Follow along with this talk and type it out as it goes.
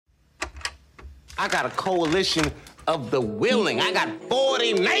I got a coalition of the willing. I got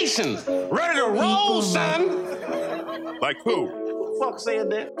 40 nations ready to roll, son. Like who? Who the fuck said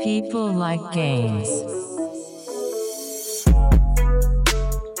that? People like games.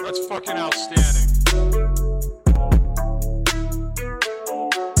 That's fucking outstanding.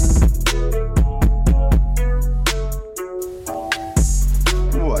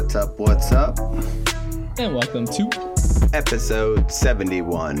 What's up? And welcome to Episode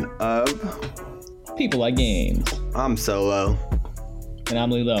 71 of People Like Games. I'm Solo. And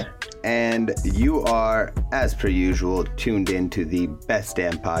I'm Lilo. And you are, as per usual, tuned in to the best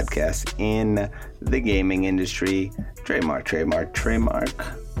damn podcast in the gaming industry. Trademark.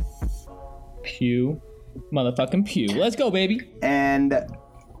 Pew. Motherfucking pew. Let's go, baby. And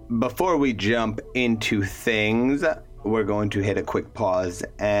before we jump into things, we're going to hit a quick pause,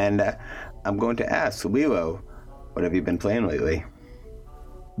 and I'm going to ask Lilo, what have you been playing lately?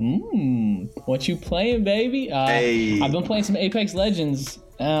 What you playing, baby? Hey. I've been playing some Apex Legends.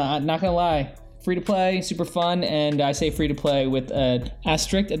 I'm not gonna lie, free to play, super fun, and I say free to play with an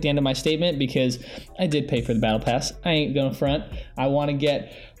asterisk at the end of my statement because I did pay for the battle pass. I ain't gonna front. I want to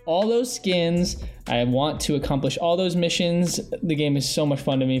get all those skins. I want to accomplish all those missions. The game is so much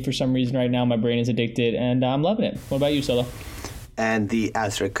fun to me for some reason right now. My brain is addicted, and I'm loving it. What about you, Solo? And the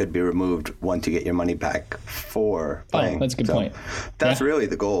asterisk could be removed once you get your money back for playing. Oh, that's a good point. That's really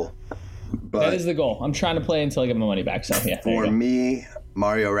the goal. But that is the goal. I'm trying to play until I get my money back. So yeah. For me,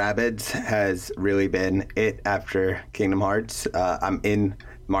 Mario Rabbids has really been it after Kingdom Hearts. I'm in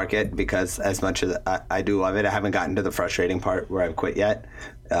market because as much as I do love it, I haven't gotten to the frustrating part where I've quit yet.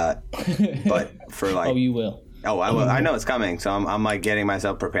 But for like, oh, you will. Oh, I will. I know it's coming, so I'm like getting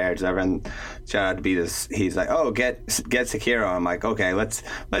myself prepared. So everyone, shout out to Beatus. He's like, "Oh, get Sekiro." I'm like, "Okay, let's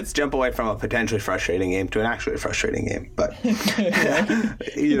jump away from a potentially frustrating game to an actually frustrating game." But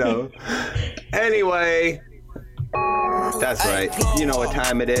you know, anyway, that's right. You know what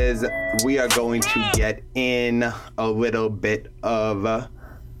time it is. We are going to get in a little bit of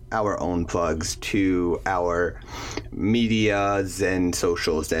our own plugs to our medias and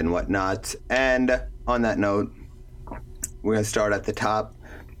socials and whatnot, and on that note, we're going to start at the top.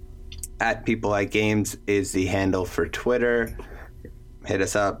 At People Like Games is the handle for Twitter. Hit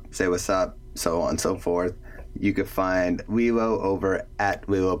us up, say what's up, so on and so forth. You could find Lilo over at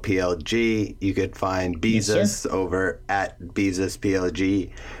LiloPLG. You could find Beezus over at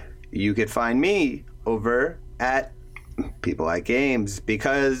BeezusPLG. You could find me over at People Like Games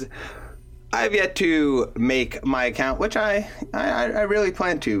because I've yet to make my account, which I really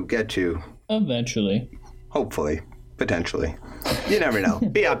plan to get to. Eventually. Hopefully. Potentially. You never know.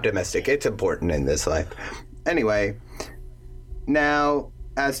 Be optimistic. It's important in this life. Anyway, now,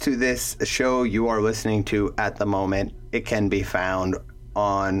 as to this show you are listening to at the moment, it can be found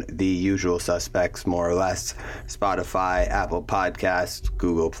on the usual suspects, more or less. Spotify, Apple Podcasts,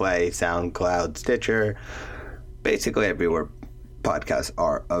 Google Play, SoundCloud, Stitcher. Basically everywhere podcasts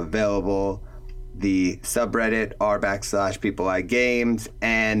are available. The subreddit r/People Like Games,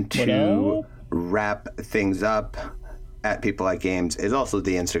 and to wrap things up, at People Like Games is also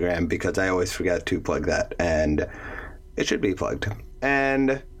the Instagram because I always forget to plug that, and it should be plugged.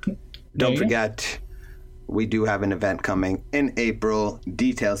 And don't forget, we do have an event coming in April.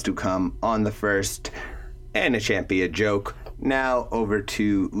 Details to come on the 1st, and it shan't be a joke. Now over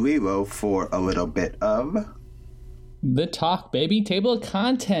to Lilo for a little bit of the talk, baby. Table of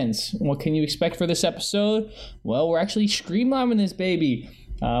contents. What can you expect for this episode? Well, we're actually streamlining this baby.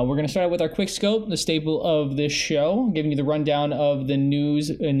 We're going to start out with our quick scope, the staple of this show, giving you the rundown of the news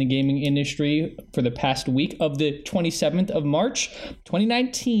in the gaming industry for the past week of the 27th of March,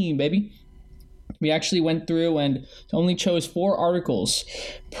 2019, baby. We actually went through and only chose 4 articles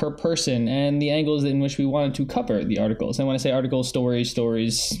per person and the angles in which we wanted to cover the articles. I want to say articles, stories,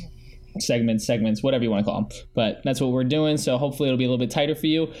 segments, whatever you want to call them. But that's what we're doing, so hopefully it'll be a little bit tighter for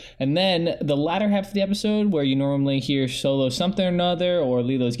you. And then the latter half of the episode, where you normally hear Solo something or another, or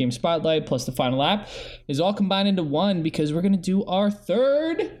Lilo's Game Spotlight, plus the final app, is all combined into one because we're going to do our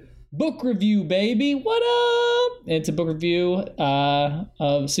 3rd book review, baby. What up? It's a book review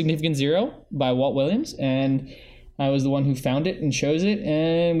of Significant Zero by Walt Williams, and I was the one who found it and chose it,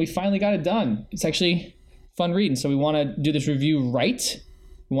 and we finally got it done. It's actually fun reading, so we want to do this review right.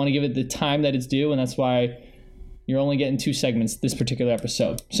 We want to give it the time that it's due, and that's why you're only getting 2 segments this particular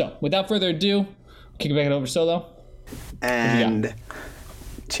episode. So, without further ado, kick it back over Solo. And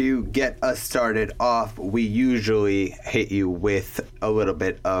to get us started off, we usually hit you with a little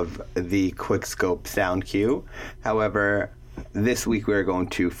bit of the quick scope sound cue. However, this week we're going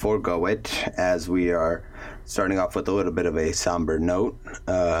to forego it as we are starting off with a little bit of a somber note.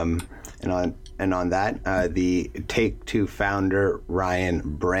 And on that, the Take-Two founder Ryan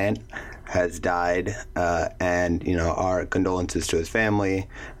Brandt has died, and our condolences to his family,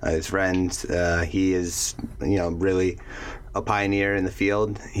 his friends. He is really a pioneer in the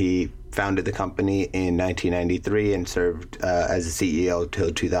field. He founded the company in 1993 and served as a CEO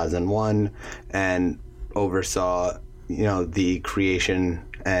till 2001, and oversaw the creation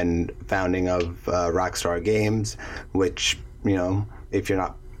and founding of Rockstar Games, which if you're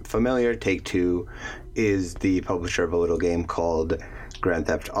not familiar, Take-Two is the publisher of a little game called Grand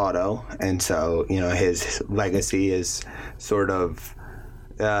Theft Auto, and so his legacy is sort of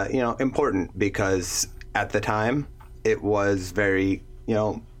important because at the time it was very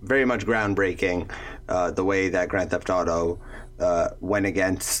much groundbreaking, the way that Grand Theft Auto went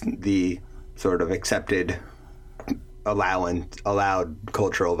against the sort of accepted allowed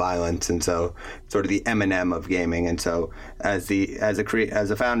cultural violence, and so sort of the Eminem of gaming. And so as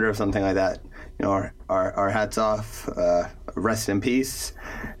a founder of something like that, our hats off, rest in peace.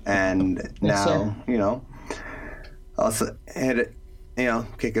 And now also hit it,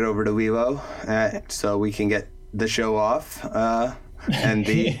 kick it over to Lilo, so we can get the show off and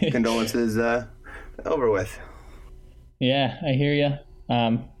the condolences over with. Yeah, I hear you.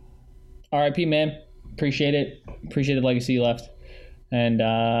 R.I.P. man. Appreciate it. Appreciate the legacy you left. And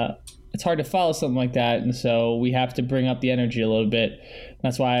it's hard to follow something like that, and so we have to bring up the energy a little bit.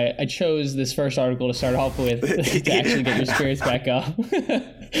 That's why I chose this first article to start off with, to actually get your spirits back up.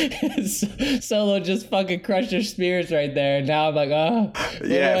 Solo just fucking crushed your spirits right there. Now I'm like, follow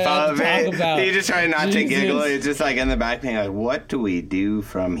me. Talk about? He just trying not to giggle. He's just like in the back being like, what do we do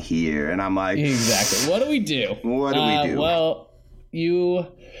from here? And I'm like, exactly. What do we do? What do we do? Well,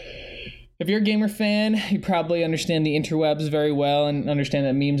 if you're a gamer fan, you probably understand the interwebs very well and understand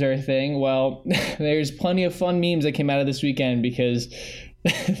that memes are a thing. Well, there's plenty of fun memes that came out of this weekend, because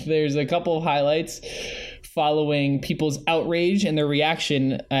there's a couple of highlights following people's outrage and their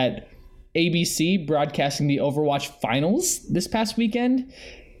reaction at ABC broadcasting the Overwatch finals this past weekend.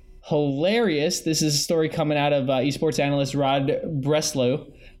 Hilarious. This is a story coming out of esports analyst Rod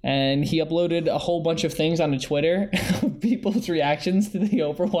Breslow. And he uploaded a whole bunch of things onto Twitter, people's reactions to the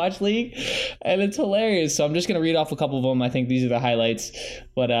Overwatch League. And it's hilarious. So I'm just going to read off a couple of them. I think these are the highlights.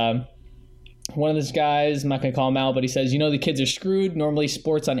 But one of these guys, I'm not going to call him out, but he says, the kids are screwed. Normally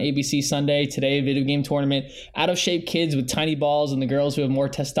sports on ABC Sunday. Today, a video game tournament. Out of shape kids with tiny balls and the girls who have more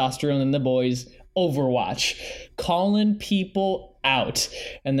testosterone than the boys. Overwatch. Calling people out.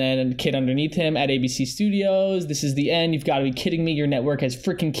 And then a kid underneath him at ABC Studios. This is the end. You've got to be kidding me. Your network has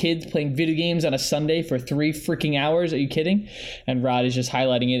freaking kids playing video games on a Sunday for 3 freaking hours. Are you kidding? And Rod is just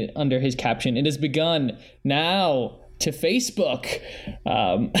highlighting it under his caption. It has begun now to Facebook.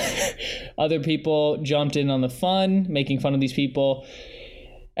 Other people jumped in on the fun, making fun of these people.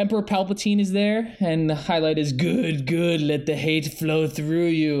 Emperor Palpatine is there, and the highlight is good, let the hate flow through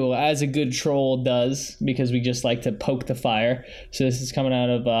you, as a good troll does, because we just like to poke the fire. So this is coming out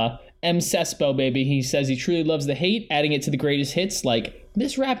of M. Cespo, baby. He says he truly loves the hate, adding it to the greatest hits, like,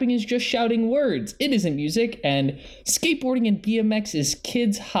 this rapping is just shouting words. It isn't music, and skateboarding and BMX is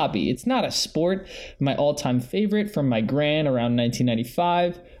kids' hobby. It's not a sport. My all-time favorite from my gran around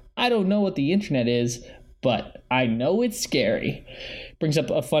 1995. I don't know what the internet is, but I know it's scary. Brings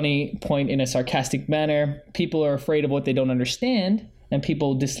up a funny point in a sarcastic manner. People are afraid of what they don't understand, and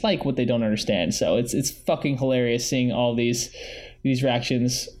people dislike what they don't understand. So it's fucking hilarious seeing all these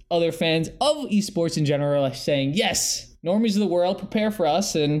reactions. Other fans of esports in general are saying, yes, normies of the world, prepare for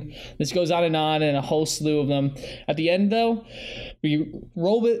us. And this goes on, and a whole slew of them. At the end, though, we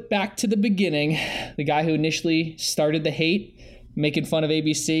roll it back to the beginning. The guy who initially started the hate, making fun of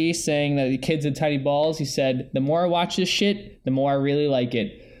ABC, saying that the kids had tiny balls. He said, the more I watch this shit, the more I really like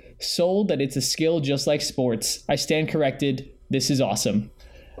it. Sold that it's a skill just like sports. I stand corrected. This is awesome.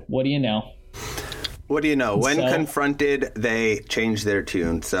 What do you know? What do you know? When confronted, they change their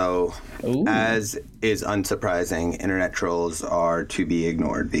tune. So, as is unsurprising, internet trolls are to be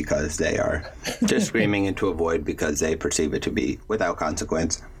ignored because they are just screaming into a void because they perceive it to be without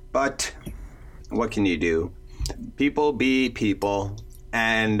consequence. But what can you do? People be people.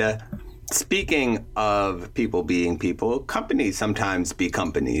 And speaking of people being people, companies sometimes be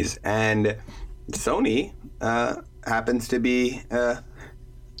companies. And Sony happens to be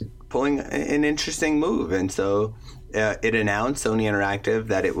pulling an interesting move. And so it announced, Sony Interactive,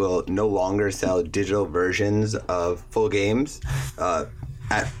 that it will no longer sell digital versions of full games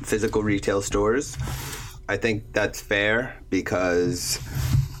at physical retail stores. I think that's fair because,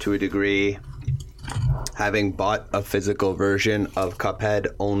 to a degree, having bought a physical version of Cuphead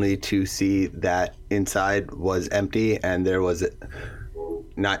only to see that inside was empty and there was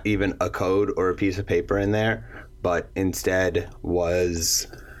not even a code or a piece of paper in there, but instead was,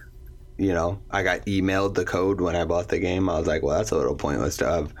 I got emailed the code when I bought the game. I was like, well, that's a little pointless to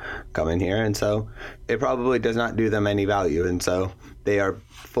have come in here. And so it probably does not do them any value. And so they are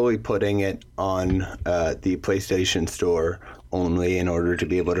fully putting it on the PlayStation Store only in order to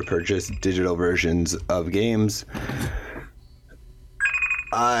be able to purchase digital versions of games.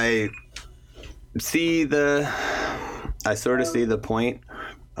 I sort of see the point.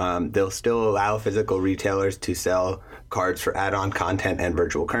 They'll still allow physical retailers to sell cards for add-on content and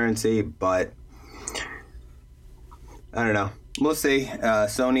virtual currency, but I don't know. We'll see.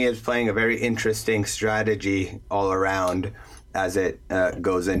 Sony is playing a very interesting strategy all around as it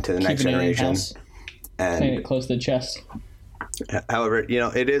goes into the next generation. And playing it close to the chest. However,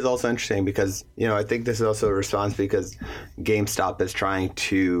 it is also interesting because, I think this is also a response because GameStop is trying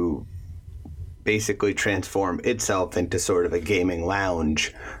to basically transform itself into sort of a gaming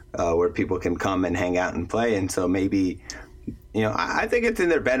lounge where people can come and hang out and play. And so maybe, I think it's in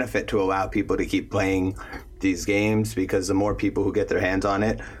their benefit to allow people to keep playing these games because the more people who get their hands on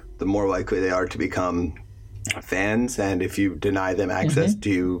it, the more likely they are to become fans. And if you deny them access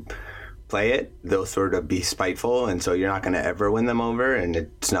to play it, they'll sort of be spiteful, and so you're not going to ever win them over, and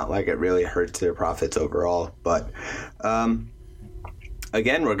it's not like it really hurts their profits overall. But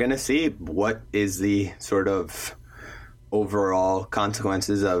again, we're going to see what is the sort of overall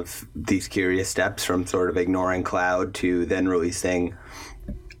consequences of these curious steps from sort of ignoring cloud to then releasing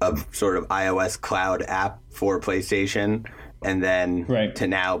a sort of iOS cloud app for PlayStation, and then to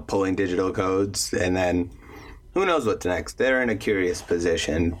now pulling digital codes, and then who knows what's next. They're in a curious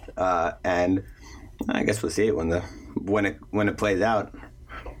position, and I guess we'll see it when it plays out.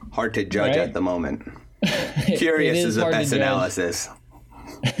 Hard to judge at the moment. Curious is the best analysis.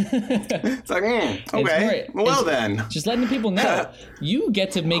 It's like, okay, then. Just letting the people know. You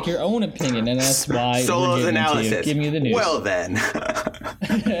get to make your own opinion, and that's why Solo's analysis. Giving you the news. Well then.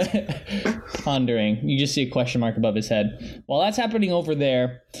 Pondering. You just see a question mark above his head. While that's happening over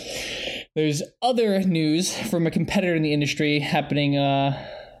there, there's other news from a competitor in the industry happening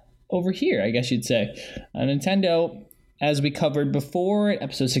over here, I guess you'd say. Nintendo, as we covered before,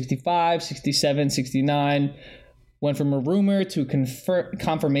 episode 65, 67, 69, went from a rumor to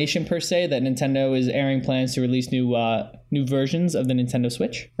confirmation per se that Nintendo is airing plans to release new versions of the Nintendo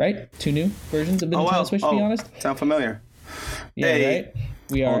Switch, right? 2 new versions of the Nintendo Switch, to be honest. Sound familiar. Yeah, right?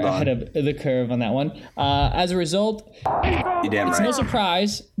 We are ahead of the curve on that one. As a result, it's no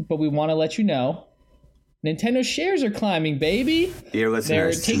surprise, but we want to let you know, Nintendo shares are climbing, baby. Dear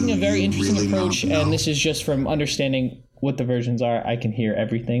listeners, they're taking a very interesting approach, and this is just from understanding what the versions are. I can hear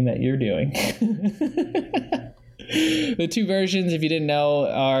everything that you're doing. The 2 versions, if you didn't know,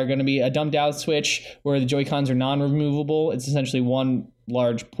 are going to be a dumbed down Switch where the Joy-Cons are non-removable. It's essentially one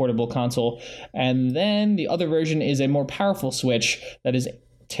large portable console. And then the other version is a more powerful Switch that is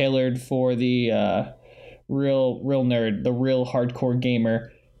tailored for the real nerd, the real hardcore gamer.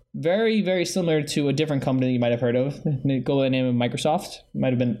 Very, very similar to a different company that you might have heard of. Go by the name of Microsoft. It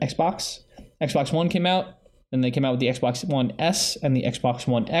might have been Xbox. Xbox One came out. Then they came out with the Xbox One S and the Xbox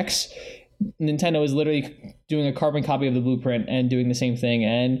One X. Nintendo is literally doing a carbon copy of the blueprint and doing the same thing,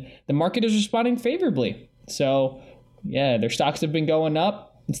 and the market is responding favorably. So, yeah, their stocks have been going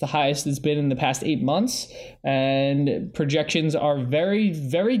up. It's the highest it's been in the past 8 months, and projections are very,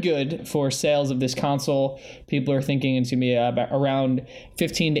 very good for sales of this console. People are thinking it's going to be around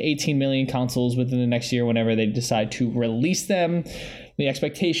 15 to 18 million consoles within the next year whenever they decide to release them. The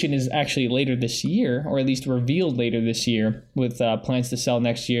expectation is actually later this year, or at least revealed later this year, with plans to sell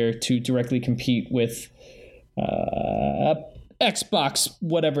next year to directly compete with Xbox,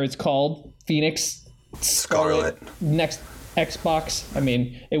 whatever it's called, Phoenix, Scarlet. Next Xbox. I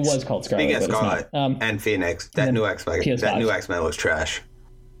mean, it was called Scarlet. Speaking of Scarlet and Phoenix, that new Xbox, PS5. that new X-Men was trash.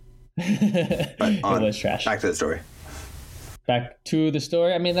 It was trash. Back to the story. Back to the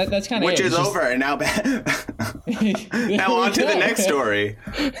story. I mean, that's kind of which is over, and now now on to the next story.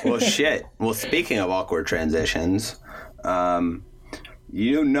 Well, shit. Well, speaking of awkward transitions,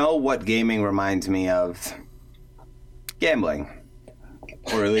 you know what gaming reminds me of? Gambling,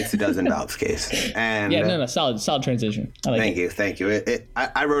 or at least it does in Valve's case. And yeah, solid transition. I like thank you.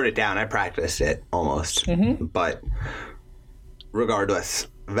 I wrote it down. I practiced it almost, but regardless,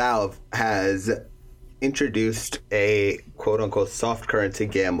 Valve has introduced a quote-unquote soft currency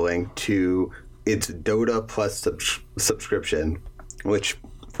gambling to its Dota Plus subscription, which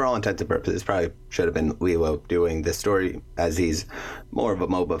for all intents and purposes probably should have been Lilo doing this story, as he's more of a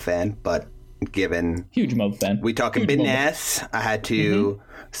MOBA fan, but given Huge Moke fan. we talking Huge Moke. business, I had to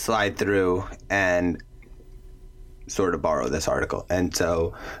slide through and sort of borrow this article, and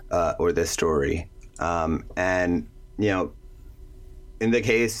so or this story, and in this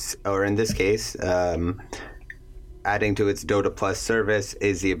case, adding to its Dota Plus service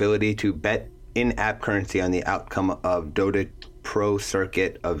is the ability to bet in-app currency on the outcome of Dota Pro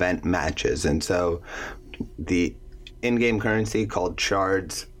Circuit event matches, and so the in-game currency called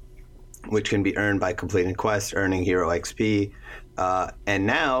shards, which can be earned by completing quests, earning hero XP, and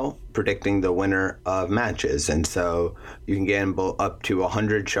now predicting the winner of matches. And so you can gamble up to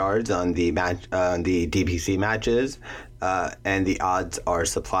 100 shards on the DPC matches, and the odds are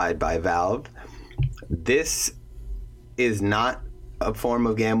supplied by Valve. This is not a form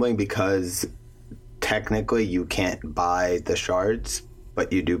of gambling because technically you can't buy the shards,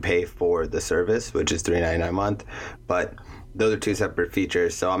 but you do pay for the service, which is $3.99 a month. But those are two separate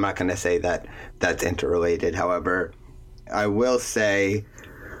features, so I'm not going to say that that's interrelated. However, I will say,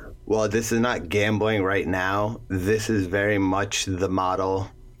 well, this is not gambling right now. This is very much the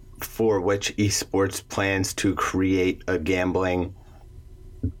model for which esports plans to create a gambling,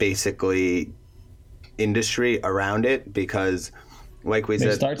 basically, industry around it, because like we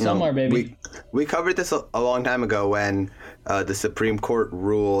said, start somewhere, baby. We covered this a long time ago when the Supreme Court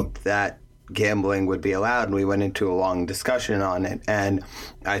ruled that gambling would be allowed, and we went into a long discussion on it, and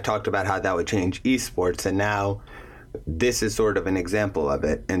I talked about how that would change esports, and now this is sort of an example of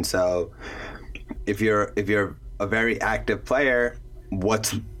it. And so if you're a very active player,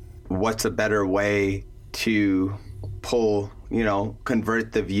 what's a better way to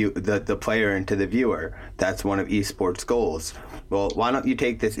convert the player into the viewer? That's one of esports goals. Well, why don't you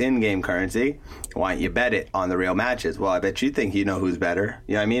take this in-game currency? Why don't you bet it on the real matches? Well, I bet you think you know who's better.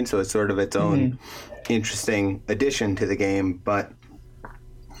 You know what I mean? So it's sort of its own interesting addition to the game. But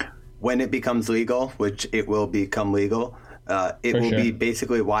when it becomes legal, which it will become legal, it will be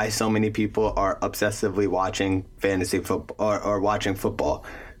basically why so many people are obsessively watching fantasy football or watching football.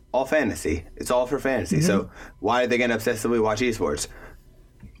 All fantasy. It's all for fantasy. So why are they going to obsessively watch esports?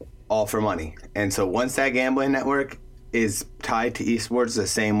 All for money. And so once that gambling network is tied to esports the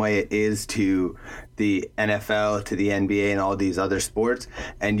same way it is to the NFL, to the NBA, and all these other sports,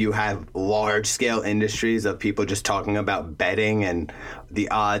 and you have large-scale industries of people just talking about betting and the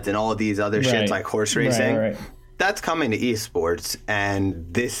odds and all these other shits like horse racing, that's coming to esports,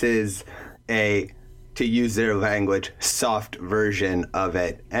 and this is to use their language, soft version of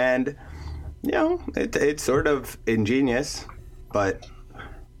it. And, it's sort of ingenious, but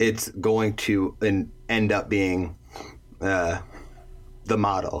it's going to end up being the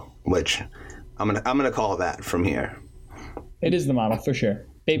model, which I'm gonna call that from here. It is the model for sure.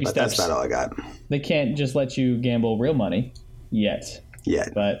 Baby steps. That's about all I got. They can't just let you gamble real money yet.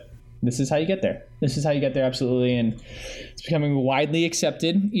 But this is how you get there. Absolutely, and it's becoming widely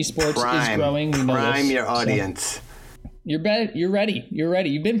accepted. Esports is growing. We know Prime this. your audience. So you're ready.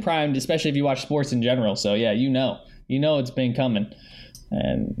 You've been primed, especially if you watch sports in general. So yeah, you know it's been coming,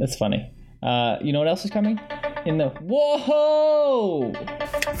 and that's funny. You know what else is coming? Whoa!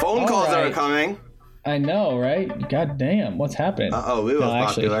 Phone calls are coming. I know, right? God damn, what's happening? We were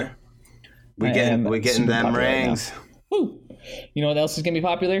popular. We getting them rings. Right. Woo! You know what else is gonna be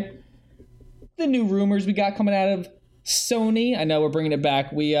popular? The new rumors we got coming out of Sony. I know we're bringing it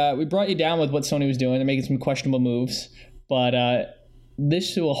back. We brought you down with what Sony was doing. They're making some questionable moves, but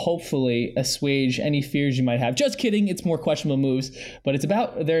this will hopefully assuage any fears you might have. Just kidding. It's more questionable moves, but it's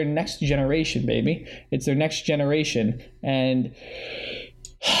about their next generation, baby. It's their next generation. And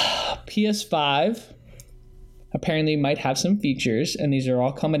PS5 apparently might have some features, and these are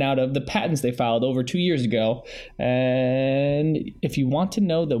all coming out of the patents they filed over 2 years ago. And if you want to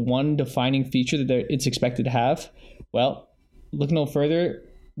know the one defining feature that it's expected to have, well, look no further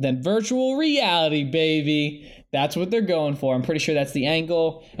than virtual reality, baby. That's what they're going for. I'm pretty sure that's the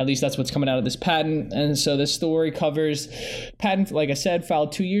angle. At least that's what's coming out of this patent. And so this story covers patent, like I said,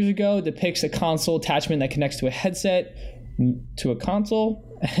 filed 2 years ago, depicts a console attachment that connects to a headset, to a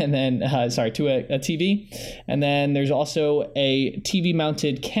console, and then, to a TV. And then there's also a TV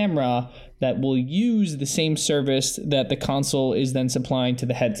mounted camera that will use the same service that the console is then supplying to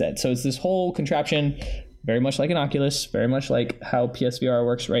the headset. So it's this whole contraption, very much like an Oculus, very much like how PSVR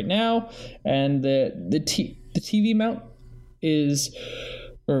works right now. And the TV mount is,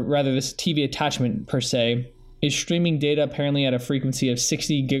 or rather this TV attachment per se, is streaming data apparently at a frequency of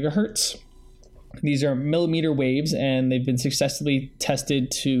 60 gigahertz. These are millimeter waves, and they've been successfully tested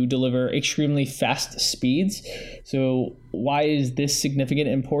to deliver extremely fast speeds. So why is this significant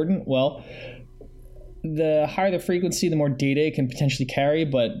and important? Well, the higher the frequency, the more data it can potentially carry,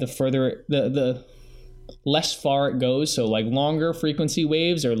 but the further the less far it goes. So like longer frequency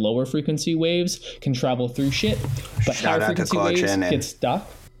waves or lower frequency waves can travel through shit, but Shout higher out to frequency Claude waves Shannon. get stuck.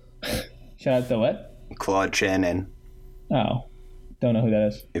 Shout out to what? Claude Shannon. Oh, don't know who that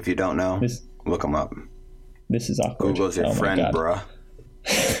is. If you don't know, This look him up. this is awkward. Google's your Oh my friend, God. bruh.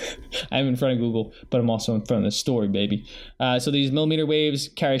 I'm in front of Google, but I'm also in front of the story, baby. So these millimeter waves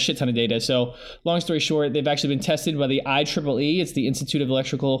carry a shit ton of data. So long story short, they've actually been tested by the IEEE. It's the Institute of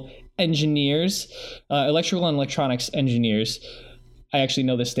Electrical Engineers, Electrical and Electronics Engineers. I actually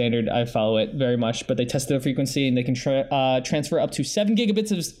know this standard. I follow it very much, but they tested the frequency and they can transfer up to 7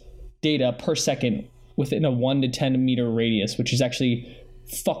 gigabits of data per second within a 1 to 10 meter radius, which is actually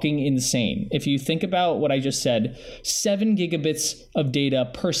fucking insane. If you think about what I just said, 7 gigabits of data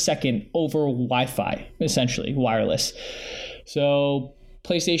per second over Wi-Fi, essentially wireless. So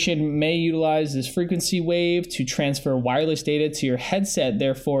PlayStation may utilize this frequency wave to transfer wireless data to your headset.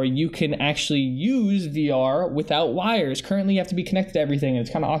 Therefore, you can actually use VR without wires. Currently, you have to be connected to everything, and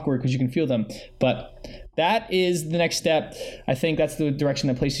it's kind of awkward because you can feel them. But that is the next step. I think that's the direction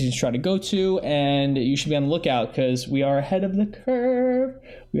that PlayStation's trying to go to, and you should be on the lookout because we are ahead of the curve.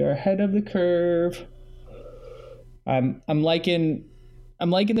 We are ahead of the curve. I'm liking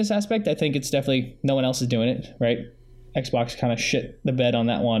this aspect. I think it's definitely no one else is doing it, right? Xbox kind of shit the bed on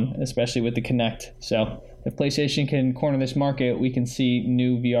that one, especially with the Kinect. So if PlayStation can corner this market, we can see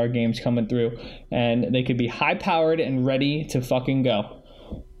new VR games coming through, and they could be high powered and ready to fucking go.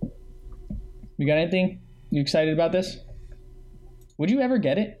 You got anything? You excited about this? Would you ever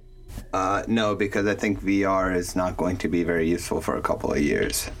get it? No, because I think VR is not going to be very useful for a couple of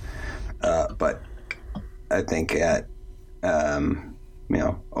years. But I think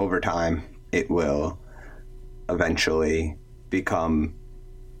over time it will eventually become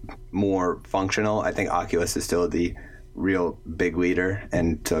more functional. I think Oculus is still the real big leader,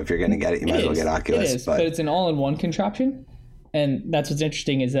 and so if you're going to get it, you might as well get Oculus. It is, but it's an all-in-one contraption, and that's what's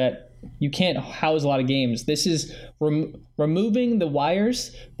interesting is that you can't house a lot of games. This is removing the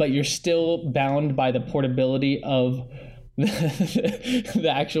wires, but you're still bound by the portability of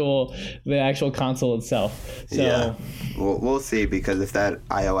the actual console itself. So yeah, we'll see, because if that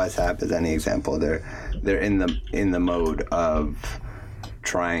iOS app is any example, they're in the mode of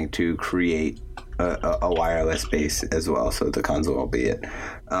trying to create a wireless base as well, so the console will be it.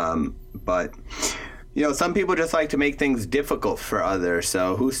 But some people just like to make things difficult for others.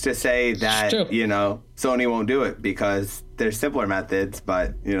 So who's to say that Sony won't do it, because there's simpler methods,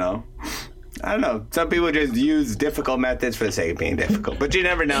 but I don't know. Some people just use difficult methods for the sake of being difficult, but you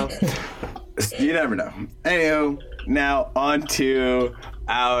never know. You never know. Anywho, now on to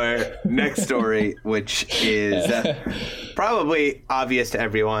our next story, which is probably obvious to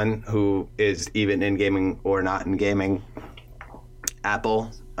everyone who is even in gaming or not in gaming.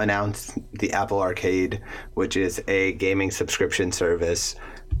 Apple announced the Apple Arcade, which is a gaming subscription service,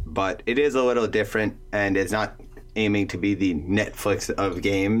 but it is a little different and is not aiming to be the Netflix of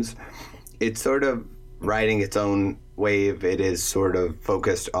games. It's sort of riding its own wave. It is sort of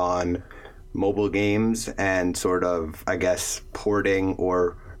focused on mobile games and sort of, I guess, porting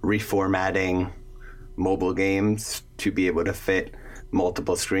or reformatting mobile games to be able to fit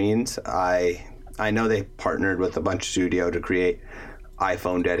multiple screens. I know they partnered with a bunch of studio to create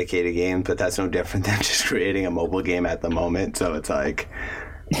iPhone dedicated games, but that's no different than just creating a mobile game at the moment. So it's like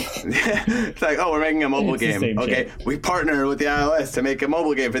it's like, oh, we're making a mobile game. Okay, shit. We partner with the iOS to make a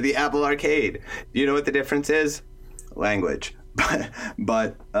mobile game for the Apple Arcade. Do you know what the difference is? Language.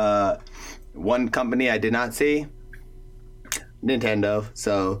 But one company I did not see, Nintendo.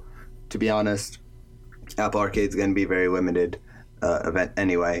 So to be honest, Apple Arcade's going to be a very limited event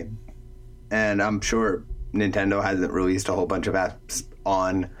anyway. And I'm sure Nintendo hasn't released a whole bunch of apps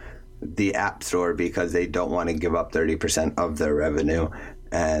on the App Store because they don't want to give up 30% of their revenue,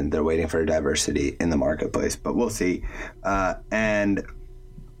 and they're waiting for diversity in the marketplace. But we'll see. And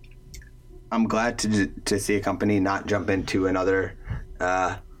I'm glad to see a company not jump into another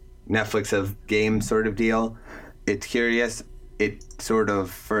Netflix of games sort of deal. It's curious. It sort of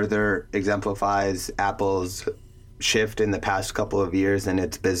further exemplifies Apple's shift in the past couple of years in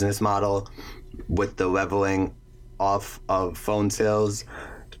its business model with the leveling off of phone sales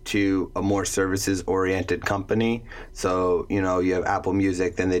to a more services-oriented company. So, you have Apple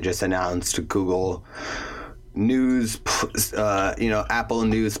Music, then they just announced Google News, Apple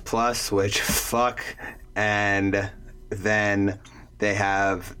News Plus, which fuck, and then they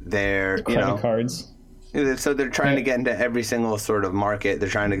have their, credit cards. So they're trying to get into every single sort of market. They're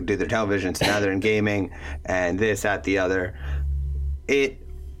trying to do their television, so now they're in gaming and this, that, the other.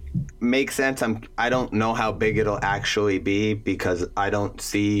 makes sense. I don't know how big it'll actually be because I don't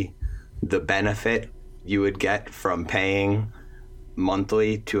see the benefit you would get from paying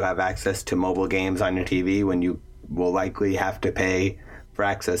monthly to have access to mobile games on your TV when you will likely have to pay for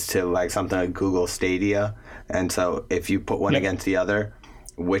access to like something like Google Stadia. And so if you put one against the other,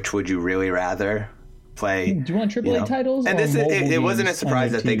 which would you really rather play? Do you want AAA titles? And or this it wasn't a games surprise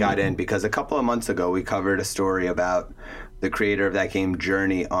on your that they TV? got in because a couple of months ago we covered a story about the creator of that game,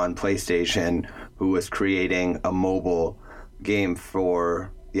 Journey, on PlayStation, who was creating a mobile game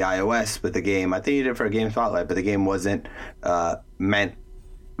for the iOS, but the game, I think he did it for a Game Spotlight, but the game wasn't meant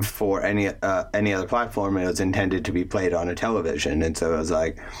for any other platform. It was intended to be played on a television, and so it was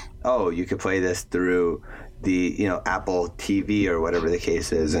like, oh, you could play this through the Apple TV or whatever the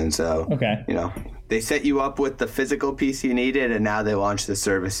case is, and so they set you up with the physical piece you needed, and now they launch the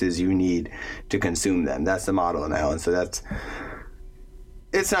services you need to consume them. That's the model now, and so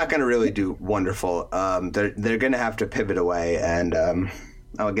it's not going to really do wonderful. They're going to have to pivot away, and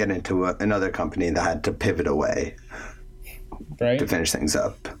I'll get into another company that had to pivot away to finish things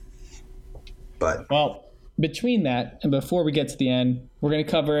up. But between that and before we get to the end, we're going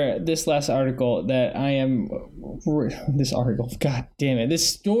to cover this last article that God damn it,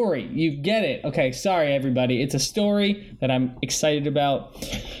 this story, you get it. Okay, sorry everybody. It's a story that I'm excited about.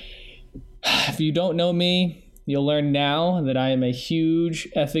 If you don't know me, you'll learn now that I am a huge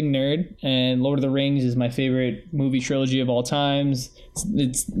effing nerd, and Lord of the Rings is my favorite movie trilogy of all times.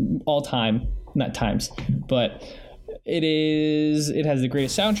 It's all time, not times, but it has the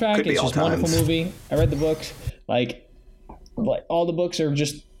greatest soundtrack. It's just a wonderful movie. I read the books. Like all the books are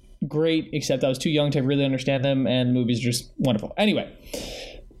just great, except I was too young to really understand them, and the movie's just wonderful. Anyway,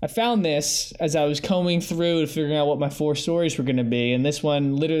 I found this as I was combing through to figuring out what my 4 stories were going to be, and this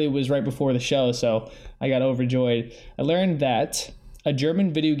one literally was right before the show, so I got overjoyed. I learned that a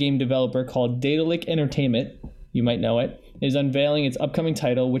German video game developer called Daedalic Entertainment, you might know it, is unveiling its upcoming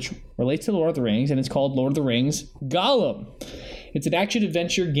title, which relates to Lord of the Rings, and it's called Lord of the Rings Gollum. It's an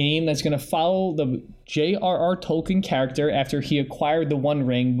action-adventure game that's going to follow the J.R.R. Tolkien character after he acquired the One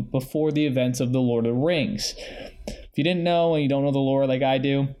Ring before the events of the Lord of the Rings. If you didn't know and you don't know the lore like I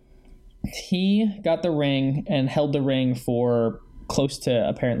do, he got the ring and held the ring for close to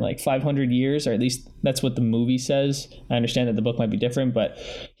apparently like 500 years, or at least that's what the movie says. I understand that the book might be different, but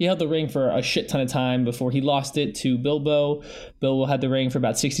he held the ring for a shit ton of time before he lost it to Bilbo. Bilbo had the ring for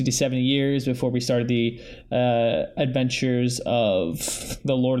about 60 to 70 years before we started the adventures of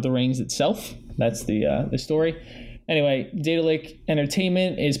the Lord of the Rings itself. That's the story. Anyway, Daedalic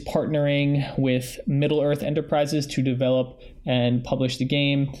Entertainment is partnering with Middle-earth Enterprises to develop and publish the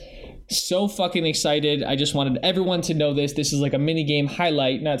game. So fucking excited. I just wanted everyone to know this. This is like a mini game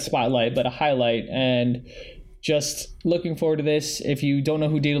highlight, not spotlight, but a highlight. And just looking forward to this. If you don't know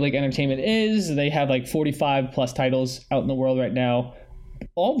who Daedalic Entertainment is, they have like 45 plus titles out in the world right now.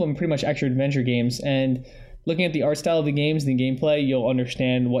 All of them pretty much action adventure games. And looking at the art style of the games and the gameplay, you'll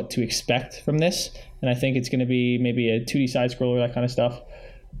understand what to expect from this. And I think it's going to be maybe a 2D side scroller, that kind of stuff.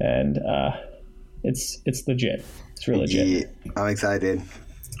 And it's legit. It's really legit. Yeah, I'm excited.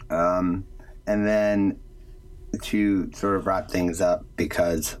 And then to sort of wrap things up,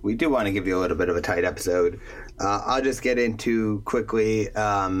 because we do want to give you a little bit of a tight episode, I'll just get into quickly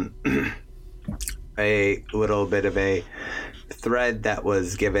a little bit of a thread that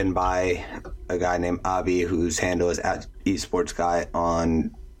was given by a guy named Avi, whose handle is @esportsguy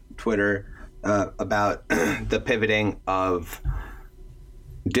on Twitter, about the pivoting of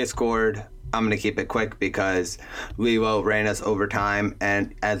Discord. I'm going to keep it quick because Lilo ran us over time,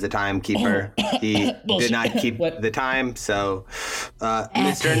 and as the timekeeper, he did not keep the time. So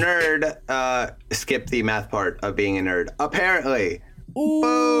Mr. Nerd skipped the math part of being a nerd. Apparently.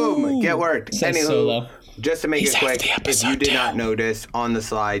 Boom! Get worked. Anywho, just to make it quick, if you did not notice, on the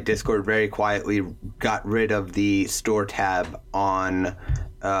slide, Discord very quietly got rid of the store tab on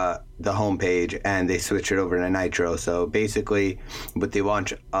the homepage, and they switched it over to Nitro. So basically, with the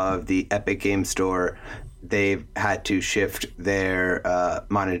launch of the Epic Games Store, they've had to shift their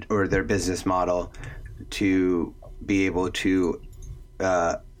their business model to be able to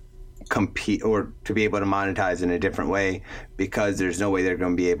compete, or to be able to monetize in a different way, because there's no way they're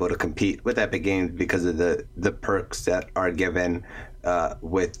going to be able to compete with Epic Games because of the perks that are given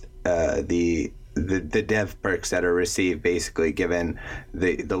with the dev perks that are received, basically, given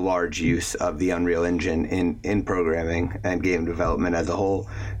the large use of the Unreal Engine in programming and game development as a whole.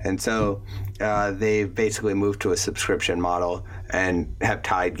 And so they've basically moved to a subscription model and have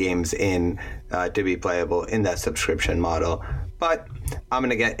tied games in to be playable in that subscription model. But I'm going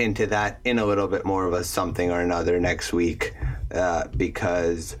to get into that in a little bit more of a something or another next week,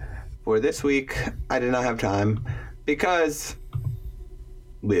 because for this week, I did not have time because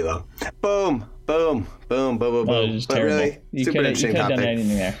Lilo. Boom, boom, boom, boom, boom, boom. Was But terrible. really, You super could interesting have done topic.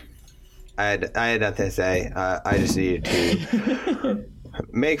 anything there. I had nothing to say. I just needed to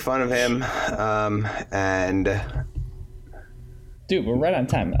make fun of him, and Dude, we're right on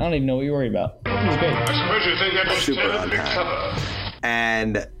time. I don't even know what you're worried about. It was great. I suppose you think that was super on terribly time. clever.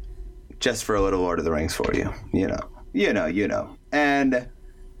 And just for a little Lord of the Rings for you, you know. And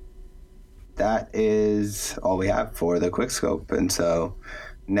that is all we have for the quick scope. And so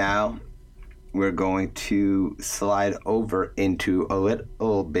now we're going to slide over into a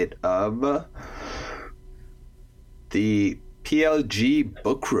little bit of the PLG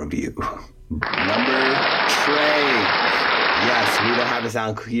book review. Number Trey. Yes, we don't have a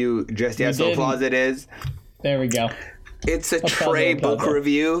sound cue just yet, so didn't. applause it is. There we go. It's a Applause, Trey applause. book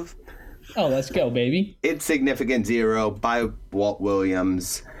review. Oh, let's go, baby. Insignificant Zero by Walt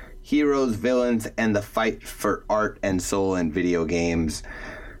Williams. Heroes, Villains, and the Fight for Art and Soul in Video Games.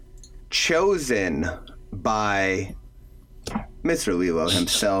 Chosen by Mr. Lilo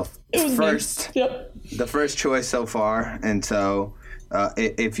himself. It was First, me. Yep. the first choice so far. And so,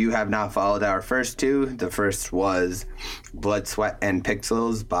 if you have not followed our first two, the first was Blood, Sweat, and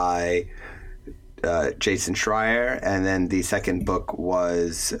Pixels by Jason Schreier, and then the second book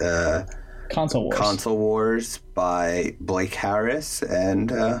was Console Wars. Console Wars by Blake Harris, and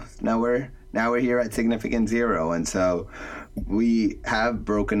now we're here at Significant Zero, and so we have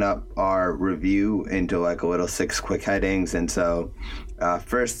broken up our review into like a little 6 quick headings, and so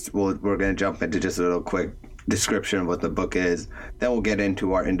first we're going to jump into just a little quick description of what the book is, then we'll get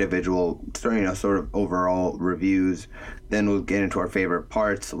into our individual sort of overall reviews, then we'll get into our favorite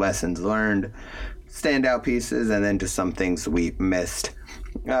parts, lessons learned, standout pieces, and then just some things we missed.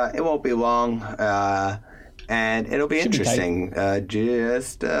 It won't be long, and it'll be Should be interesting,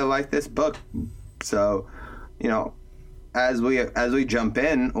 just like this book. So, as we jump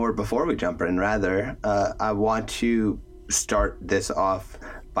in, or before we jump in, rather, I want to start this off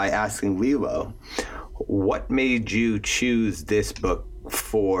by asking Lilo, what made you choose this book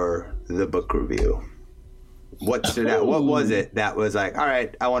for the book review? What stood out? What was it that was like, all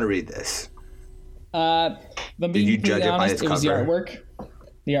right, I want to read this? If I'm being you completely judge it by honest, its it was the cover? artwork.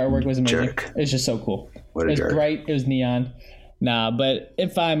 The artwork was amazing. Jerk. It was just so cool. What a It was jerk. bright. It was neon. Nah, but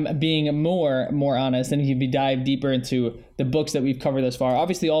if I'm being more honest, and if you dive deeper into the books that we've covered thus far,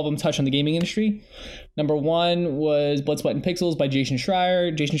 obviously all of them touch on the gaming industry. Number one was Blood, Sweat, and Pixels by Jason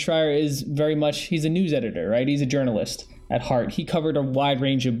Schreier. Jason Schreier is very much, he's a news editor, right? He's a journalist at heart. He covered a wide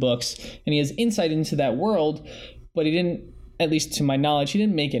range of books, and he has insight into that world, but he didn't, at least to my knowledge, he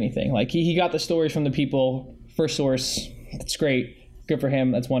didn't make anything. Like, he got the stories from the people, first source. That's great. Good for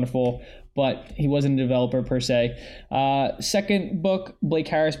him. That's wonderful. But he wasn't a developer per se. Second book, Blake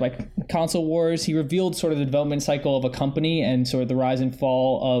Harris by Console Wars. He revealed sort of the development cycle of a company and sort of the rise and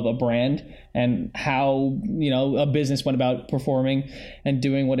fall of a brand and how, a business went about performing and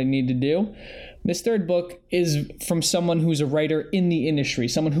doing what it needed to do. This third book is from someone who's a writer in the industry,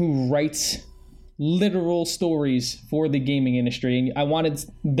 someone who writes literal stories for the gaming industry, and I wanted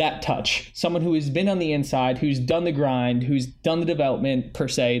that touch. Someone who has been on the inside, who's done the grind, who's done the development per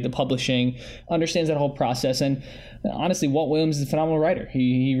se, the publishing, understands that whole process. And honestly, Walt Williams is a phenomenal writer.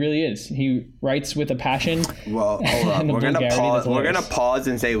 He really is. He writes with a passion. Well, hold on. and a We're gonna vulgarity pause. that's We're gonna hilarious. pause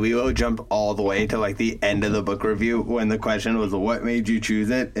and say Lilo jumped all the way to like the end of the book review when the question was, "What made you choose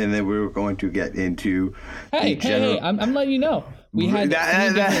it?" And then we were going to get into Hey, I'm letting you know. We had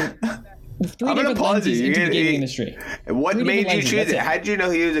three I'm gonna different pause lenses you. into the You- gaming you- industry. What Three made different you lenses, choose that's it? it. How did you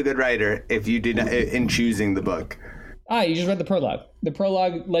know he was a good writer if you did not in choosing the book? You just read the prologue. The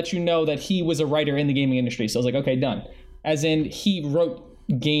prologue lets you know that he was a writer in the gaming industry. So I was like, okay, done. As in, he wrote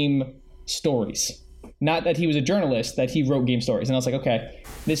game stories. Not that he was a journalist, that he wrote game stories. And I was like, okay,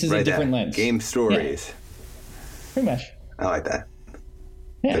 this is a different lens. Game stories. Pretty much. I like that.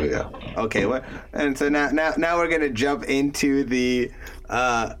 Yeah. There we go. Okay, and so now we're gonna jump into the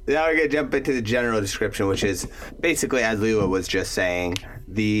general description, which is basically, as Lilo was just saying,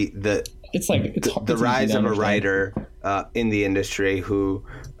 the It's like it's the easy rise to of a understand. writer in the industry who,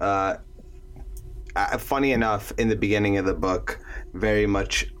 funny enough, in the beginning of the book, very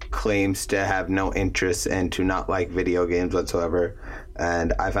much claims to have no interest and to not like video games whatsoever.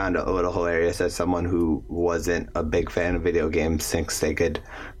 And I found it a little hilarious as someone who wasn't a big fan of video games thinks they could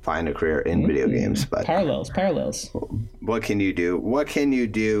find a career in video games. But Parallels. what can you do? What can you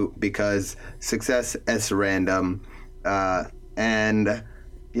do? Because success is random. And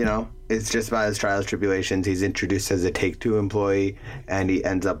it's just about his trials, tribulations. He's introduced as a Take-Two employee, and he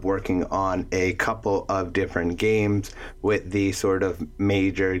ends up working on a couple of different games, with the sort of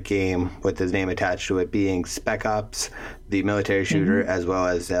major game with his name attached to it being Spec Ops, the military shooter, as well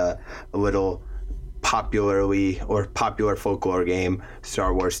as a little popular folklore game,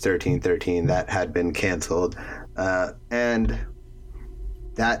 Star Wars 1313, that had been canceled. And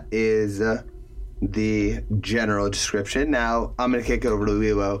that is the general description. Now I'm going to kick it over to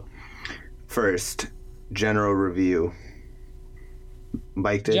Lilo. First, general review.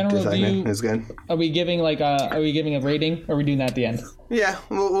 Mike did. General review is good. Are we giving a rating? Or are we doing that at the end? Yeah,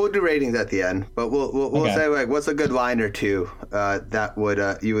 we'll do ratings at the end, but we'll Okay. say like what's a good line or two that would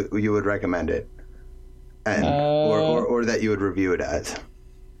you would recommend it, and or that you would review it as.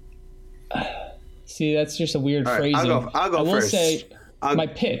 See, that's just a weird All right, phrasing. I'll go I will first. say my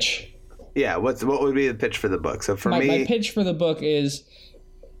pitch. Yeah, what would be the pitch for the book? So for My me, pitch for the book is,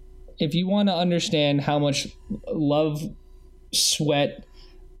 if you want to understand how much love, sweat,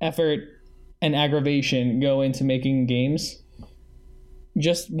 effort, and aggravation go into making games,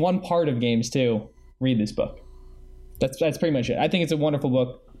 just one part of games too, read this book. That's pretty much it. I think it's a wonderful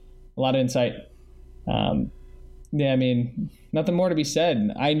book, a lot of insight. Yeah, I mean, nothing more to be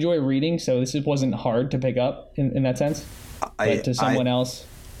said. I enjoy reading, so this wasn't hard to pick up in that sense. But to someone else,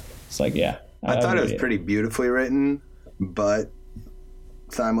 it's like, yeah. I thought it was pretty beautifully written, but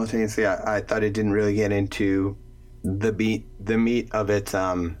simultaneously, I thought it didn't really get into the meat of its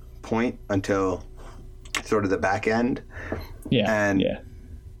point until sort of the back end. Yeah. And yeah.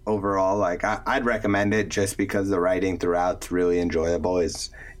 overall, like I'd recommend it just because the writing throughout's really enjoyable.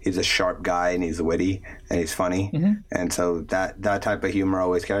 He's a sharp guy, and he's witty, and he's funny, and so that type of humor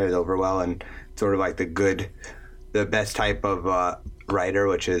always carries over well. And sort of like the best type of writer,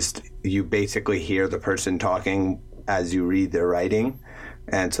 which is you basically hear the person talking as you read their writing,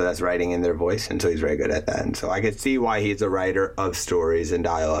 and so that's writing in their voice, and so he's very good at that. And so I could see why he's a writer of stories and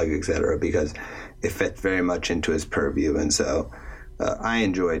dialogue, etc., because it fits very much into his purview, and so I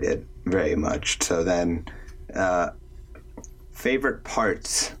enjoyed it very much. So then favorite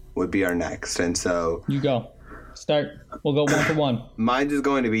parts would be our next, and so You go. Start. We'll go one for one. Mine is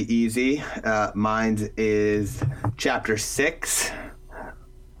going to be easy. Mine is chapter 6,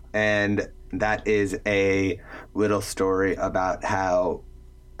 and that is a little story about how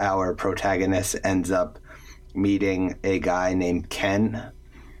our protagonist ends up meeting a guy named Ken,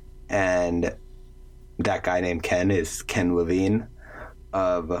 and that guy named Ken is Ken Levine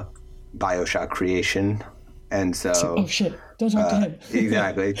of BioShock Creation. And so, Oh shit! Don't talk to him.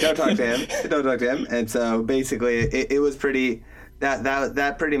 Exactly. Don't talk to him. Don't talk to him. And so basically it was pretty,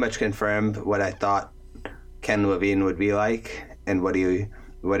 that pretty much confirmed what I thought Ken Levine would be like, and what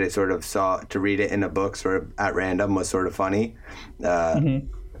it sort of saw. To read it in a book sort of at random was sort of funny.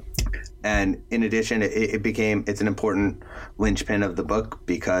 And in addition, it's an important linchpin of the book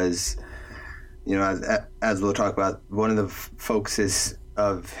because, as we'll talk about, one of the focuses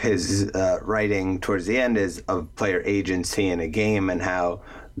of his writing towards the end is of player agency in a game, and how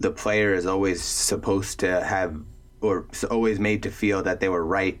the player is always supposed to have, or always made to feel that they were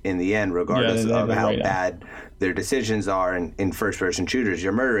right in the end, regardless of how bad their decisions are. In first-person shooters,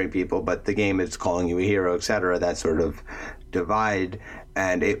 you're murdering people, but the game is calling you a hero, etc. That sort of divide.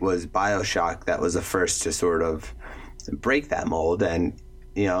 And it was BioShock that was the first to sort of break that mold, and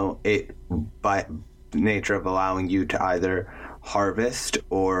it, by nature of allowing you to either harvest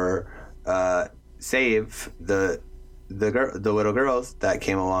or save the little girls that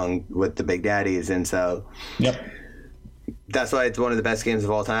came along with the big daddies. And so that's why it's one of the best games of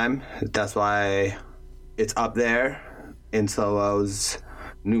all time. That's why it's up there in Solo's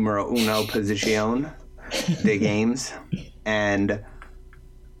numero uno position de games. And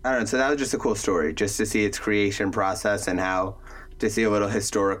I don't know, so that was just a cool story, just to see its creation process and how to see a little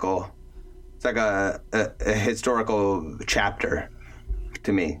historical. It's like a historical chapter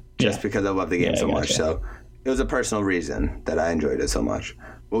to me, just because I love the game so much. So it was a personal reason that I enjoyed it so much.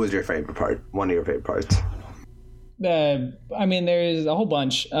 What was your favorite part? One of your favorite parts? I mean, there's a whole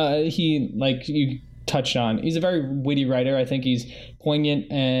bunch. He, like you touched on, he's a very witty writer. I think he's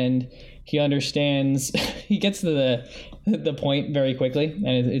poignant, and he understands. He gets to the point very quickly, and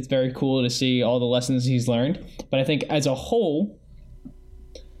it's very cool to see all the lessons he's learned. But I think as a whole,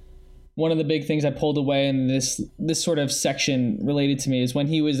 one of the big things I pulled away in this sort of section related to me is when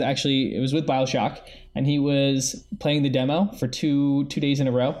it was with BioShock, and he was playing the demo for two days in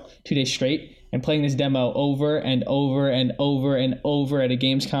a row, 2 days straight, and playing this demo over and over and over and over at a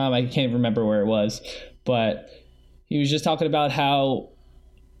Gamescom. I can't remember where it was, but he was just talking about how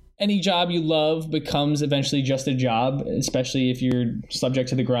any job you love becomes eventually just a job, especially if you're subject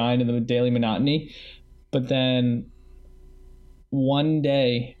to the grind and the daily monotony. But then one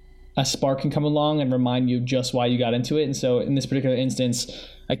day a spark can come along and remind you just why you got into it. And so in this particular instance,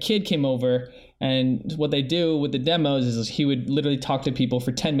 a kid came over, and what they do with the demos is he would literally talk to people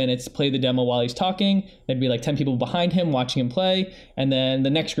for 10 minutes, play the demo while he's talking. There'd be like 10 people behind him watching him play, and then the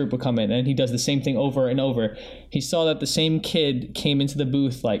next group would come in, and he does the same thing over and over. He saw that the same kid came into the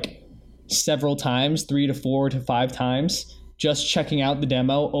booth like several times, 3 to 4 to 5 times, just checking out the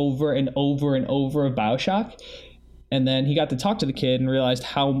demo over and over and over of BioShock. And then he got to talk to the kid and realized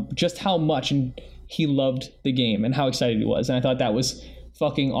how much he loved the game and how excited he was. And I thought that was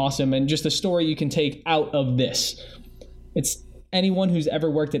fucking awesome, and just a story you can take out of this. It's anyone who's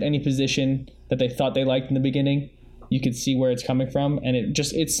ever worked at any position that they thought they liked in the beginning, you could see where it's coming from, and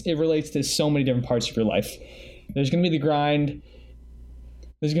it relates to so many different parts of your life. There's going to be the grind,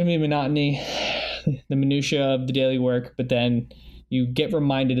 there's going to be monotony, the minutia of the daily work, but then you get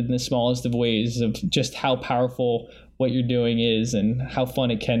reminded in the smallest of ways of just how powerful what you're doing is and how fun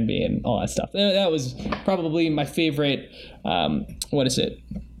it can be and all that stuff. That was probably my favorite,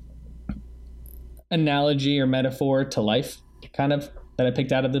 analogy or metaphor to life, kind of, that I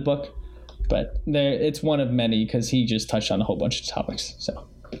picked out of the book. But it's one of many because he just touched on a whole bunch of topics. So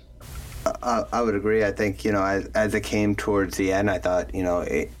I would agree. I think, as it came towards the end, I thought,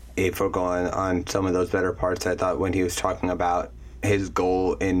 if we're going on some of those better parts, I thought when he was talking about his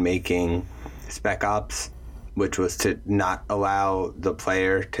goal in making Spec Ops, which was to not allow the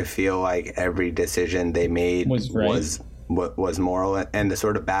player to feel like every decision they made was moral, and the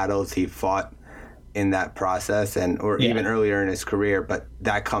sort of battles he fought in that process, even earlier in his career, but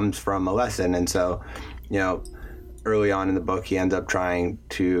that comes from a lesson. And so, early on in the book, he ends up trying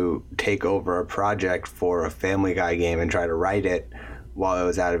to take over a project for a Family Guy game and try to write it while it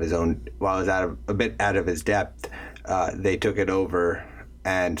was a bit out of his depth. They took it over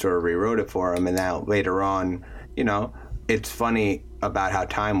and sort of rewrote it for him. And now later on, it's funny about how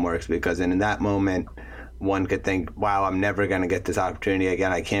time works, because in that moment, one could think, wow, I'm never going to get this opportunity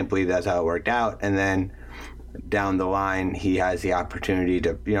again. I can't believe that's how it worked out. And then down the line, he has the opportunity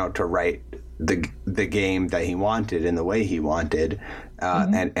to write the game that he wanted in the way he wanted.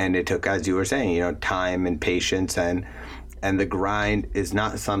 And it took, as you were saying, time and patience, and the grind is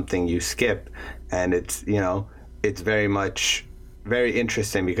not something you skip. And it's very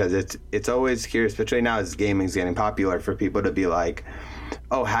interesting, because it's always curious, especially now as gaming's getting popular, for people to be like,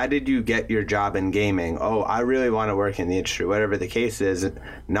 oh, how did you get your job in gaming? Oh, I really want to work in the industry, whatever the case is,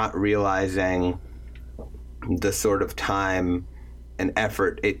 not realizing the sort of time and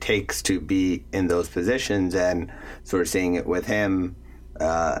effort it takes to be in those positions, and sort of seeing it with him,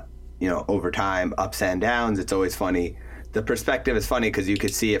 over time, ups and downs. It's always funny. The perspective is funny because you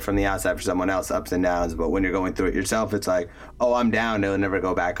could see it from the outside for someone else, ups and downs, but when you're going through it yourself, it's like, oh, I'm down, it'll never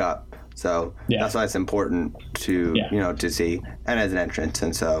go back up. So that's why it's important to to see, and as an entrance.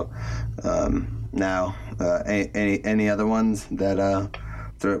 And so now, any other ones that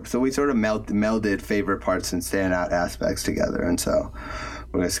so we sort of melded favorite parts and standout aspects together, and so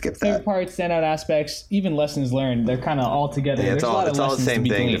we're gonna skip that. Favorite parts, standout aspects, even lessons learned, they're kind of all together. Yeah, it's all the same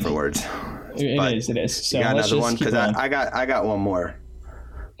thing, different words. It is. So you got another one? Because I got one more.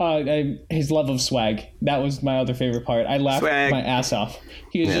 His love of swag. That was my other favorite part. I laughed my ass off.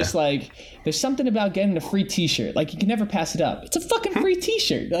 He was just like, there's something about getting a free t-shirt. Like, you can never pass it up. It's a fucking free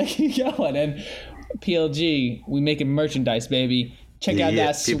t-shirt. Like, going. And PLG, we making merchandise, baby. Check out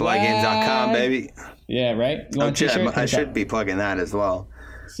that swag. PeopleBuyGames.com, baby. Yeah, right? You want a t-shirt? I should be plugging that as well.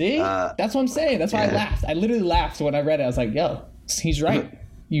 See? That's what I'm saying. That's why I laughed. I literally laughed when I read it. I was like, yo, he's right.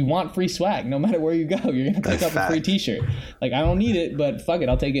 You want free swag. No matter where you go, you're going to pick up a free t-shirt. Like, I don't need it, but fuck it.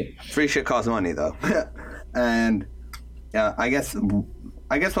 I'll take it. Free shit costs money, though. And I guess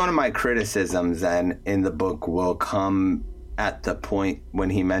one of my criticisms then in the book will come at the point when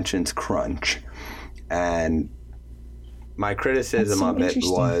he mentions crunch. And my criticism of it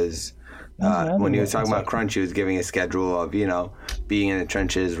was when he was talking about crunch, he was giving a schedule of, being in the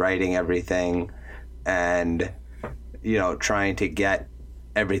trenches, writing everything, and, trying to get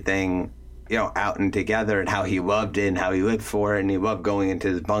everything out and together, and how he loved it and how he lived for it, and he loved going into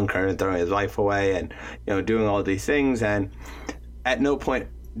his bunker and throwing his life away and doing all these things. And at no point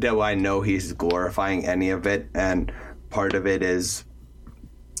do I know he's glorifying any of it, and part of it is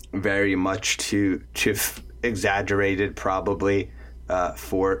very much too exaggerated, probably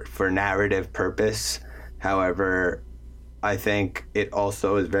for narrative purpose. However, I think it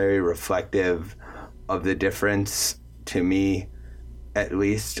also is very reflective of the difference, to me at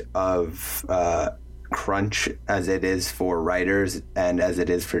least, of crunch as it is for writers and as it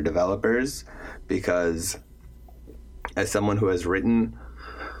is for developers, because as someone who has written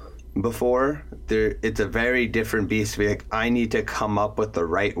before, it's a very different beast to be like, I need to come up with the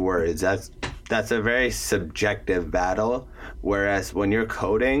right words. That's a very subjective battle, whereas when you're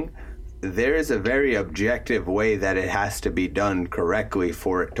coding, there is a very objective way that it has to be done correctly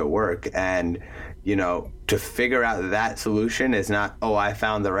for it to work. And to figure out that solution is not, I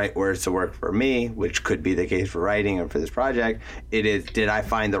found the right words to work for me, which could be the case for writing or for this project. It is, did I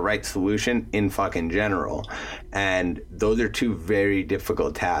find the right solution in fucking general? And those are two very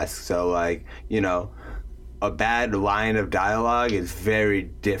difficult tasks. So a bad line of dialogue is very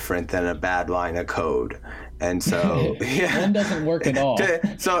different than a bad line of code. And so, one doesn't work at all.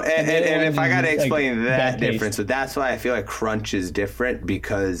 So, and if I got to explain that difference, so that's why I feel like crunch is different,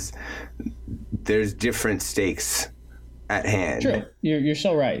 because there's different stakes at hand. True. You're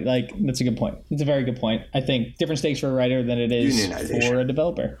so right. Like, that's a good point. It's a very good point. I think different stakes for a writer than it is for a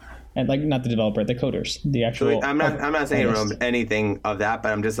developer. And not the developer, the coders, the actual. So I'm not saying anything of that,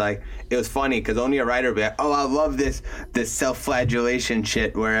 but I'm just like, it was funny because only a writer would be like, I love this self-flagellation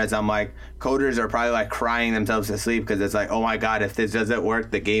shit, whereas I'm like, coders are probably like crying themselves to sleep because it's like, oh my god, if this doesn't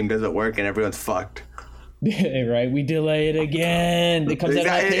work, the game doesn't work, and everyone's fucked. Right? We delay it again. It comes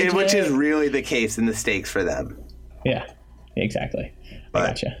out, which is really the case in the stakes for them. Yeah, exactly. But, I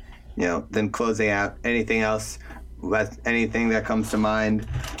gotcha. Then closing out, anything else? Anything that comes to mind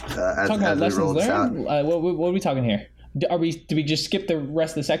as we roll this out? What are we talking here? Do we just skip the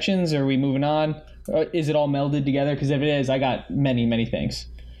rest of the sections, or are we moving on? Or is it all melded together? Because if it is, I got many things.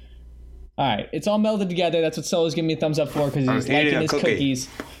 All right, it's all melded together. That's what Solo's giving me a thumbs up for, because he's liking his cookies.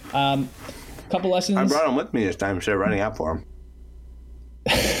 Couple lessons. I brought them with me this time instead of running out for them.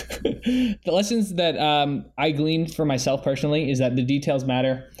 The lessons that I gleaned for myself personally is that the details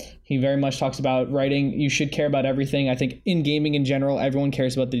matter. He very much talks about writing. You should care about everything. I think in gaming in general, everyone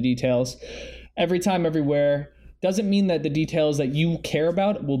cares about the details. Every time, everywhere. Doesn't mean that the details that you care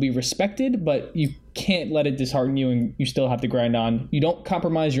about will be respected, but you can't let it dishearten you, and you still have to grind on. You don't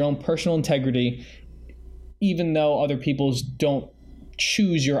compromise your own personal integrity, even though other people's don't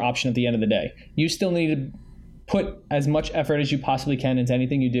choose your option at the end of the day. You still need to put as much effort as you possibly can into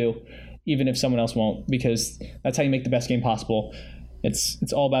anything you do, even if someone else won't, because that's how you make the best game possible.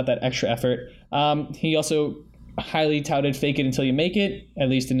 It's all about that extra effort. He also highly touted fake it until you make it, at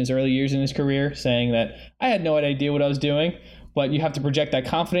least in his early years in his career, saying that I had no idea what I was doing, but you have to project that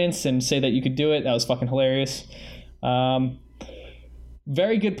confidence and say that you could do it. That was fucking hilarious.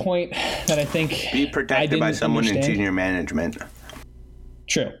 Very good point that I think be protected by someone in senior management.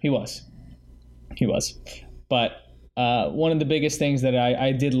 True, he was. But one of the biggest things that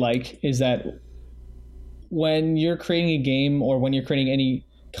I did like is that when you're creating a game, or when you're creating any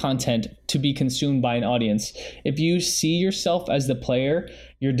content to be consumed by an audience, if you see yourself as the player,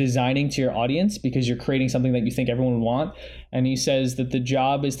 you're designing to your audience because you're creating something that you think everyone would want. And he says that the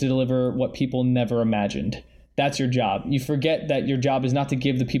job is to deliver what people never imagined. That's your job. You forget that your job is not to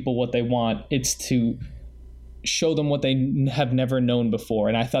give the people what they want. It's to show them what they have never known before.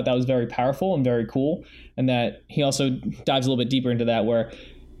 And I thought that was very powerful and very cool. And that he also dives a little bit deeper into that, where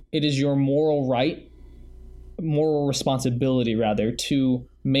it is your moral responsibility rather, to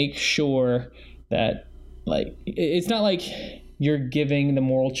make sure that, like, it's not like you're giving the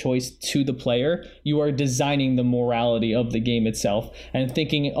moral choice to the player. You are designing the morality of the game itself, and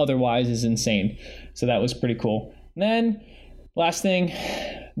thinking otherwise is insane. So that was pretty cool. And then last thing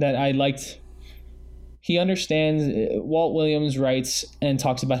that I liked, he understands. Walt Williams writes and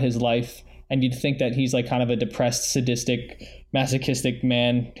talks about his life, and you'd think that he's like kind of a depressed, sadistic, masochistic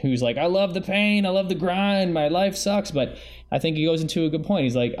man who's like, I love the pain, I love the grind, my life sucks. But I think he goes into a good point.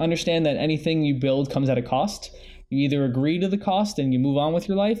 He's like, understand that anything you build comes at a cost. You either agree to the cost and you move on with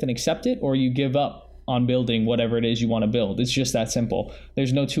your life and accept it, or you give up on building whatever it is you want to build. It's just that simple.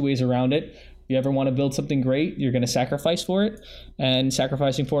 There's no two ways around it. If you ever want to build something great, you're going to sacrifice for it, and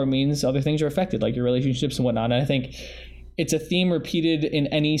sacrificing for it means other things are affected, like your relationships and whatnot. And I think it's a theme repeated in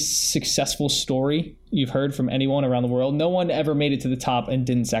any successful story you've heard from anyone around the world. No one ever made it to the top and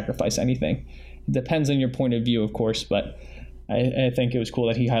didn't sacrifice anything. It depends on your point of view, of course, but I think it was cool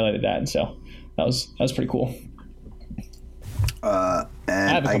that he highlighted that, and so that was pretty cool.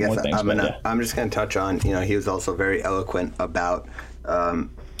 And I guess I'm just gonna touch on, he was also very eloquent about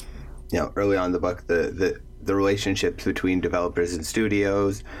early on in the book, the relationships between developers and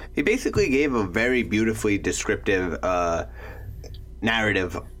studios. He basically gave a very beautifully descriptive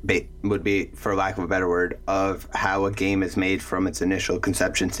narrative, would be, for lack of a better word, of how a game is made from its initial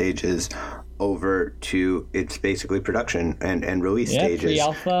conception stages over to its basically production and release stages.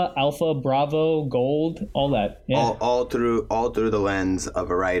 Pre-alpha, alpha, bravo, gold, all that. Yeah. All through the lens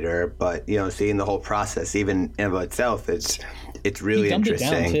of a writer, but seeing the whole process, even in of itself, it's really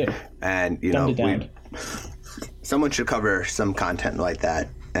interesting. It down too. And someone should cover some content like that.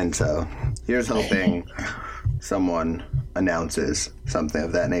 And so here's hoping someone announces something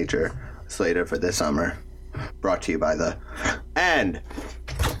of that nature later for this summer. Brought to you by and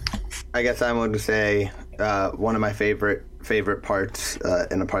I guess I'm going to say one of my favorite parts,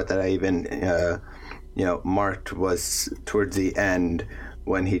 and a part that I even marked was towards the end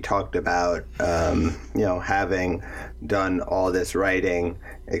when he talked about having done all this writing,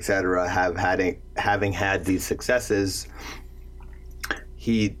 etc., having had these successes.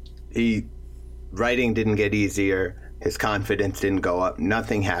 He writing didn't get easier. His confidence didn't go up.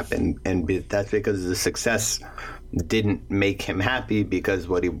 Nothing happened, and that's because the success didn't make him happy, because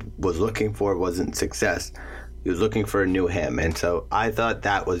what he was looking for wasn't success. He was looking for a new him. And so I thought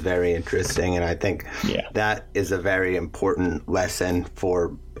that was very interesting, and I think that is a very important lesson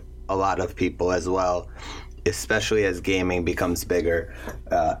for a lot of people as well, especially as gaming becomes bigger.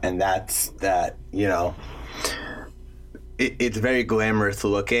 And that's that, it's very glamorous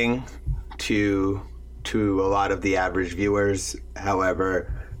looking to a lot of the average viewers.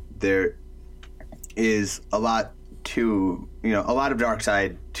 However, there is a lot of dark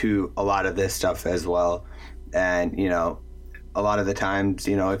side to a lot of this stuff as well. And, a lot of the times,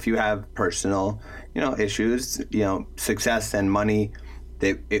 if you have personal, issues, success and money,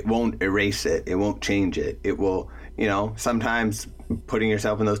 it won't erase it. It won't change it. It will, sometimes putting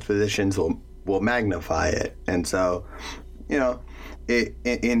yourself in those positions will magnify it. And so,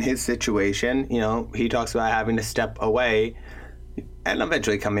 in his situation, he talks about having to step away and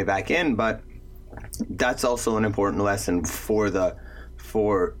eventually coming back in, but that's also an important lesson for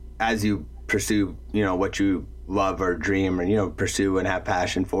as you pursue, what you love or dream or, pursue and have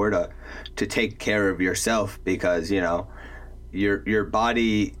passion for, to take care of yourself, because, your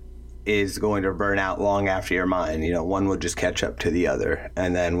body is going to burn out long after your mind. One will just catch up to the other.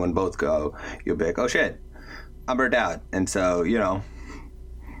 And then when both go, you'll be like, oh shit, I'm burnt out. And so,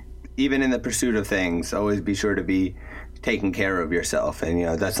 even in the pursuit of things, always be sure to be taking care of yourself.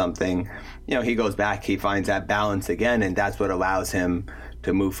 And, that's something, he goes back, he finds that balance again, and that's what allows him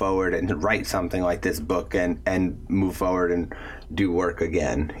to move forward and write something like this book and move forward and do work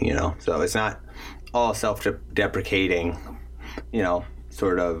again, So it's not all self-deprecating,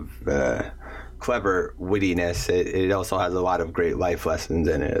 sort of clever wittiness. It also has a lot of great life lessons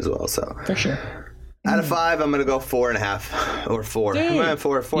in it as well. So for sure. Out of 5, I'm going to go 4.5 or 4. Dude, I'm going to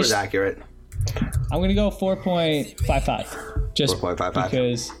 4 is accurate. I'm going to go 4.55. Just 4.55.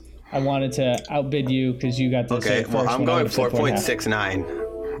 because I wanted to outbid you, because you got the okay, well, I'm going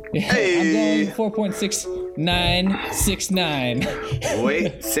 4.69. Hey. I'm going 4.6969.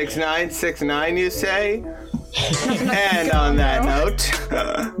 Wait, 6969 you say? And on that note,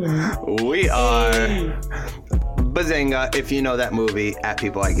 we are Bazinga. If you know that movie, at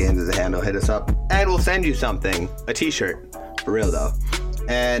People Like Games is a handle. Hit us up, and we'll send you something. A t-shirt. For real, though.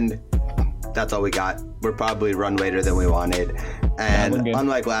 And that's all we got. We're probably run later than we wanted. And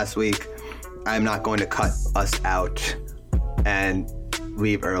unlike last week, I'm not going to cut us out and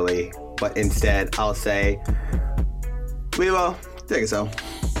leave early. But instead, I'll say, Lilo, take us home.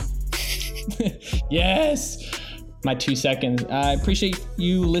 Yes. My 2 seconds. I appreciate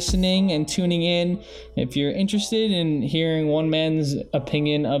you listening and tuning in. If you're interested in hearing one man's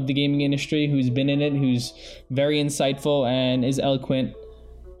opinion of the gaming industry, who's been in it, who's very insightful and is eloquent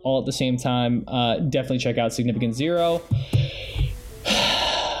all at the same time, definitely check out Significant Zero.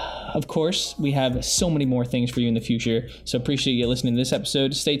 Of course, we have so many more things for you in the future, so appreciate you listening to this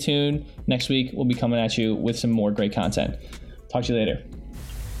episode. Stay tuned. Next week, we'll be coming at you with some more great content. Talk to you later.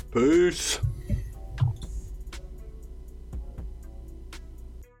 Peace.